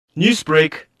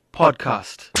Newsbreak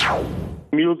Podcast.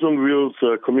 Meals on Wheels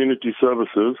Community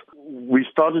Services, we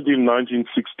started in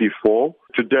 1964.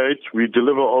 To date, we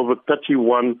deliver over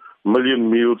 31 million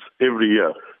meals every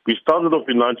year. We started off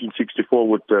in 1964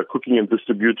 with cooking and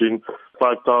distributing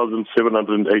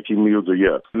 5,780 meals a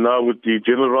year. Now, with the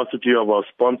generosity of our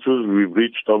sponsors, we've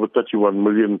reached over 31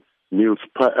 million meals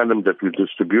per annum that we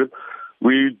distribute.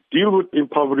 We deal with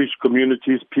impoverished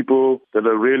communities, people that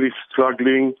are really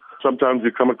struggling. Sometimes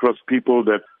we come across people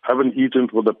that haven't eaten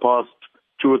for the past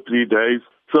 2 or 3 days.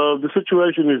 So the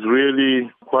situation is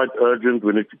really quite urgent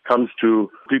when it comes to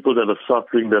people that are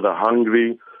suffering, that are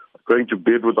hungry, going to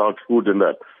bed without food and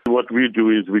that. What we do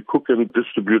is we cook and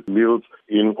distribute meals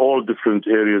in all different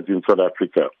areas in South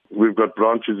Africa. We've got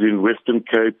branches in Western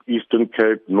Cape, Eastern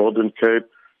Cape, Northern Cape,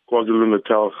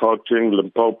 KwaZulu-Natal, Gauteng,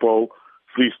 Limpopo,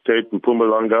 Free State,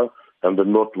 Mpumalanga, and the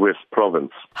Northwest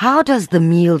Province. How does the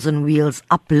Meals on Wheels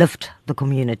uplift the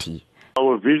community?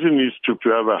 Our vision is to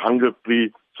have a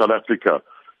hunger-free South Africa.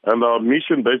 And our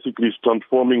mission basically is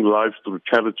transforming lives through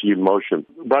charity in motion.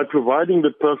 By providing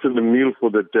the person a meal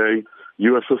for the day,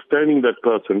 you are sustaining that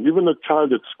person. Even a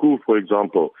child at school, for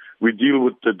example, we deal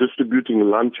with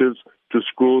distributing lunches to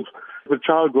schools. If a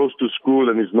child goes to school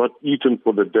and is not eaten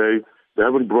for the day, they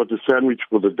haven't brought a sandwich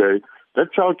for the day,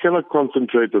 that child cannot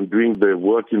concentrate on doing their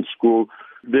work in school.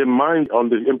 Their mind on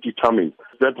the empty tummy.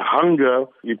 That hunger,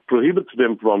 it prohibits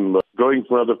them from going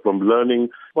further, from learning.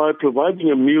 By providing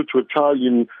a meal to a child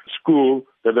in school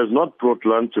that has not brought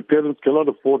lunch, the parents cannot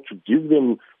afford to give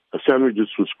them sandwiches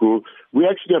to school,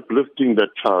 we're actually uplifting that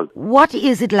child. What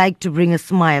is it like to bring a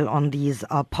smile on these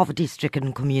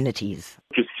poverty-stricken communities?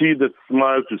 To see that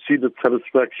smile, to see that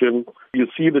satisfaction. You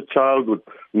see the child with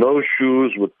no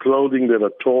shoes, with clothing that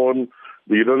are torn.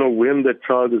 You don't know when that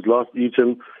child is last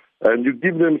eaten. And you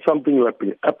give them something like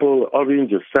an apple,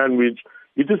 orange, a sandwich.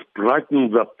 It just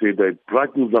brightens up their day,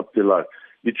 brightens up their life.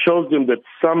 It shows them that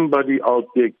somebody out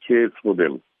there cares for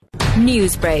them.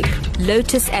 Newsbreak,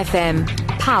 Lotus FM,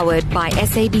 powered by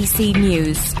SABC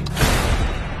News.